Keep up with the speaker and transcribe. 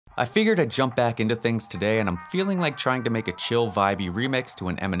I figured I'd jump back into things today, and I'm feeling like trying to make a chill, vibey remix to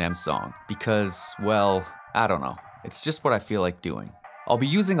an Eminem song because, well, I don't know. It's just what I feel like doing. I'll be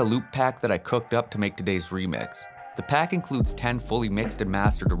using a loop pack that I cooked up to make today's remix. The pack includes 10 fully mixed and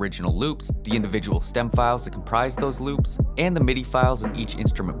mastered original loops, the individual stem files that comprise those loops, and the MIDI files of each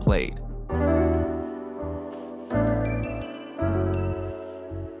instrument played.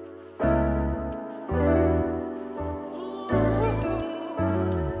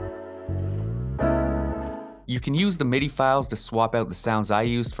 You can use the MIDI files to swap out the sounds I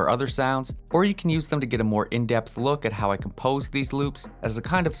used for other sounds, or you can use them to get a more in-depth look at how I composed these loops as a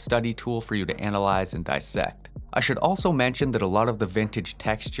kind of study tool for you to analyze and dissect. I should also mention that a lot of the vintage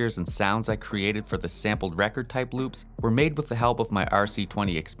textures and sounds I created for the sampled record type loops were made with the help of my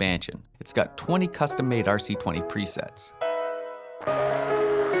RC20 expansion. It's got 20 custom-made RC20 presets.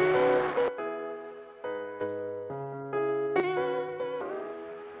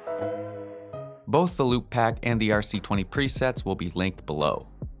 Both the loop pack and the RC20 presets will be linked below.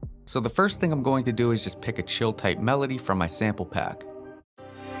 So the first thing I'm going to do is just pick a chill type melody from my sample pack.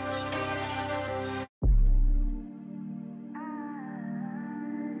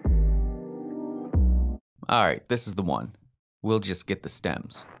 Alright, this is the one. We'll just get the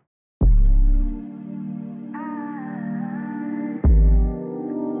stems.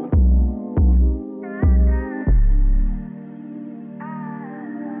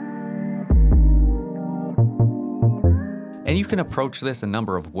 And you can approach this a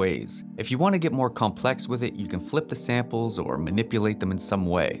number of ways. If you want to get more complex with it, you can flip the samples or manipulate them in some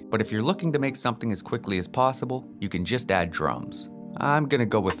way. But if you're looking to make something as quickly as possible, you can just add drums. I'm gonna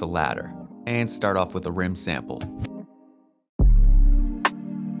go with the latter, and start off with a rim sample.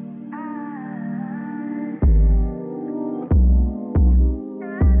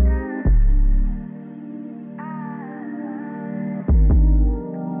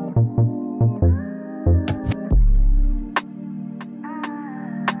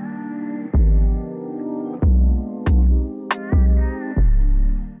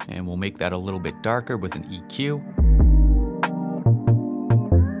 Make that a little bit darker with an EQ.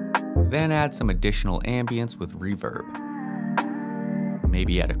 Then add some additional ambience with reverb.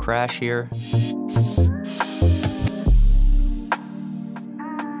 Maybe add a crash here.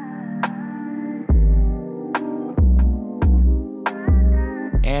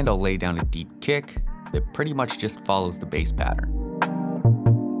 And I'll lay down a deep kick that pretty much just follows the bass pattern.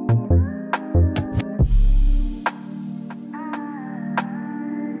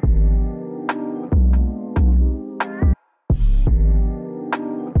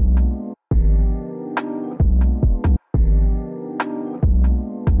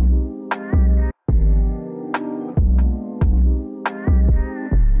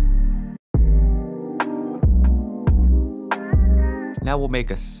 Now we'll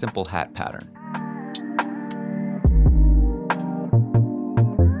make a simple hat pattern.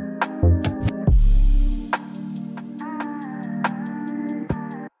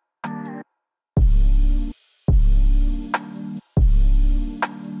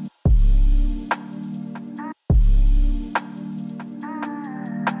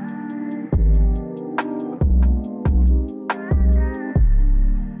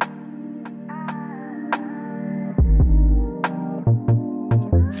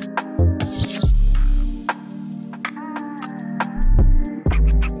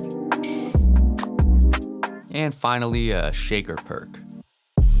 And finally, a shaker perk.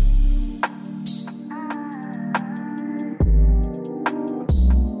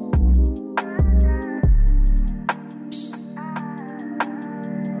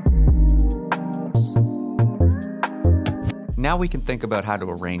 Now we can think about how to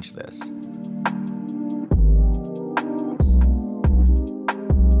arrange this.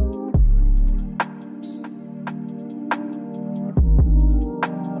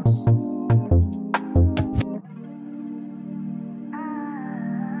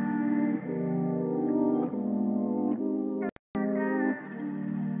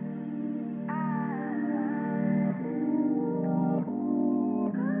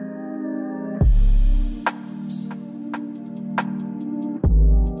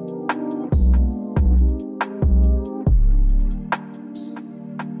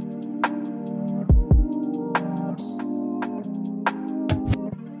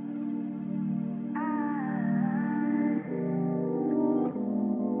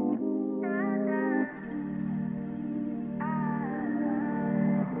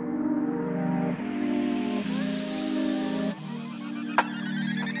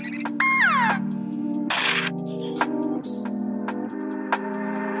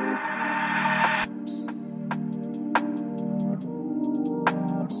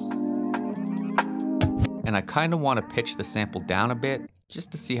 and I kinda wanna pitch the sample down a bit, just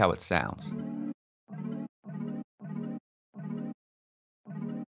to see how it sounds.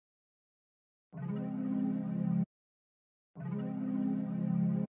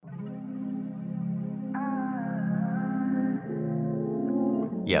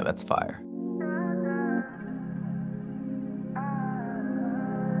 Yeah, that's fire.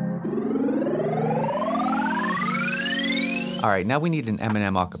 Alright, now we need an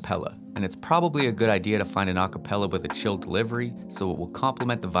Eminem acapella, and it's probably a good idea to find an acapella with a chill delivery so it will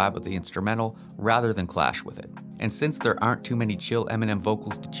complement the vibe of the instrumental rather than clash with it. And since there aren't too many chill Eminem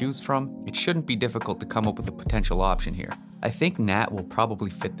vocals to choose from, it shouldn't be difficult to come up with a potential option here. I think Gnat will probably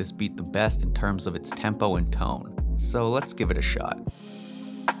fit this beat the best in terms of its tempo and tone, so let's give it a shot.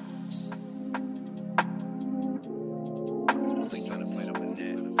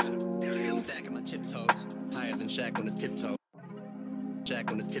 Jack on his tiptoes.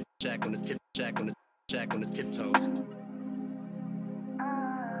 Jack on his tip, Jack on his tip, Jack on his, Jack on his tiptoes.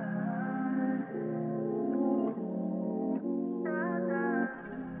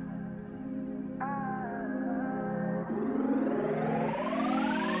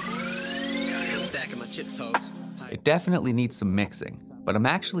 Still stacking my chips toes. It definitely needs some mixing, but I'm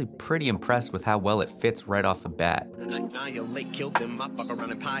actually pretty impressed with how well it fits right off the bat.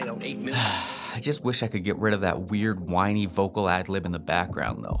 I just wish I could get rid of that weird whiny vocal ad-lib in the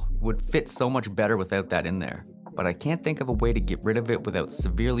background though. It would fit so much better without that in there. But I can't think of a way to get rid of it without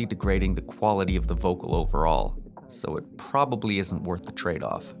severely degrading the quality of the vocal overall, so it probably isn't worth the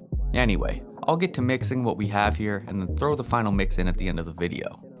trade-off. Anyway, I'll get to mixing what we have here and then throw the final mix in at the end of the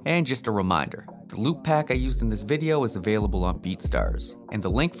video. And just a reminder, the loop pack I used in this video is available on BeatStars, and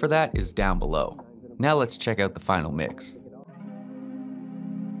the link for that is down below. Now let's check out the final mix.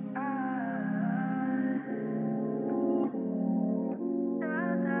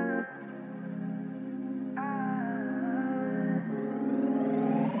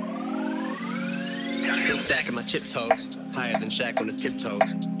 Still stacking my chips toes, higher than Shaq on his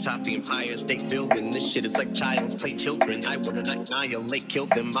tiptoes. Top the Empire State Building, this shit is like child's play children. I wanna annihilate, kill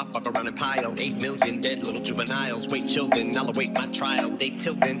them, I fuck around and pile 8 million dead little juveniles. Wait children, I'll await my trial, they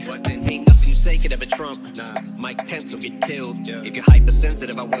tilting. What then? Ain't nothing you say could ever trump. Nah, Mike Pence will get killed. If you're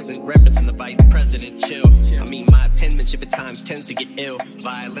hypersensitive, I wasn't referencing the vice president, chill. I mean, my penmanship at times tends to get ill.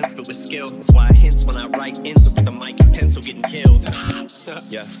 Violence, but with skill. That's why I hints when I write ends up with the mic and pencil getting killed.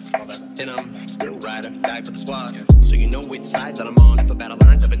 Yeah, and I'm still rider, die for the squad. So you know which side that I'm on. If a battle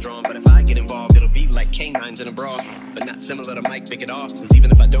lines have been drawn, but if I get involved, it'll be like canines in a brawl. But not similar to Mike, pick it off. Cause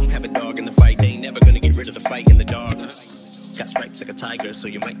even if I don't have a dog in the fight, they ain't never gonna get rid of the fight in the dog. Got stripes like a tiger, so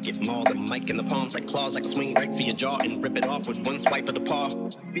you might get mauled. A mic in the palms like claws, I can swing right for your jaw and rip it off with one swipe of the paw.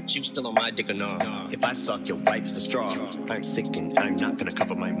 Bitch, you still on my dick or nah? If I suck your wife as a straw, I'm sick and I'm not gonna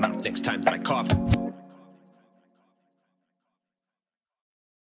cover my mouth next time that I cough.